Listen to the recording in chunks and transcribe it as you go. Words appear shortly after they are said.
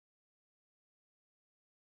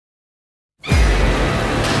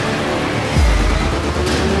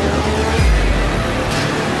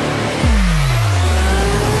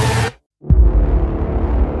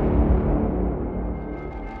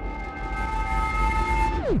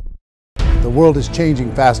The world is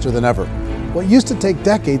changing faster than ever. What used to take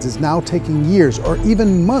decades is now taking years or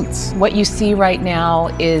even months. What you see right now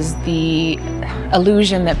is the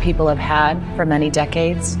illusion that people have had for many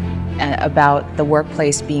decades about the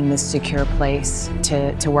workplace being this secure place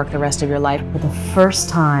to work the rest of your life. For the first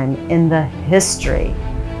time in the history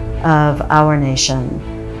of our nation,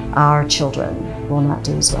 our children will not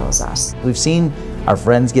do as well as us. We've seen our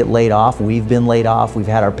friends get laid off, we've been laid off, we've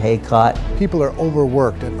had our pay cut. People are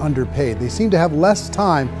overworked and underpaid. They seem to have less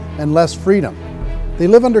time and less freedom. They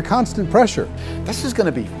live under constant pressure. This is going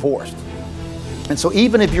to be forced. And so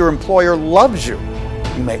even if your employer loves you,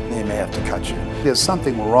 they may have to cut you. There's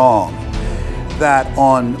something wrong that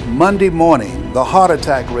on Monday morning, the heart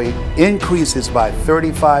attack rate increases by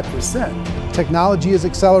 35%. Technology is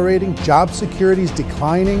accelerating, job security is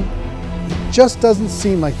declining. It just doesn't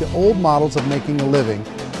seem like the old models of making a living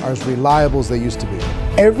are as reliable as they used to be.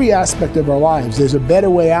 Every aspect of our lives, there's a better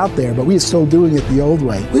way out there, but we're still doing it the old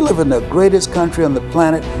way. We live in the greatest country on the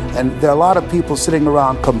planet, and there are a lot of people sitting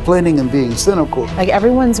around complaining and being cynical. Like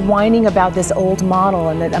everyone's whining about this old model,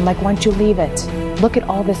 and I'm like, why don't you leave it? Look at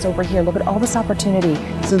all this over here. Look at all this opportunity.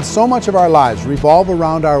 Since so much of our lives revolve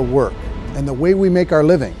around our work and the way we make our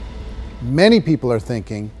living, many people are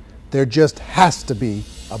thinking there just has to be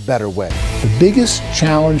a better way. The biggest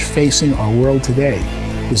challenge facing our world today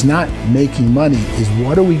is not making money, is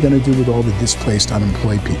what are we going to do with all the displaced,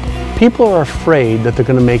 unemployed people? People are afraid that they're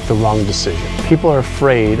going to make the wrong decision. People are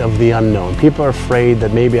afraid of the unknown. People are afraid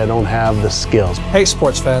that maybe I don't have the skills. Hey,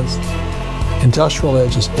 sports fans, industrial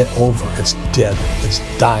age is over. It's dead. It's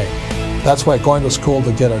dying. That's why going to school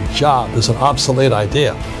to get a job is an obsolete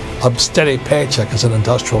idea. A steady paycheck is an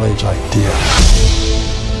industrial age idea.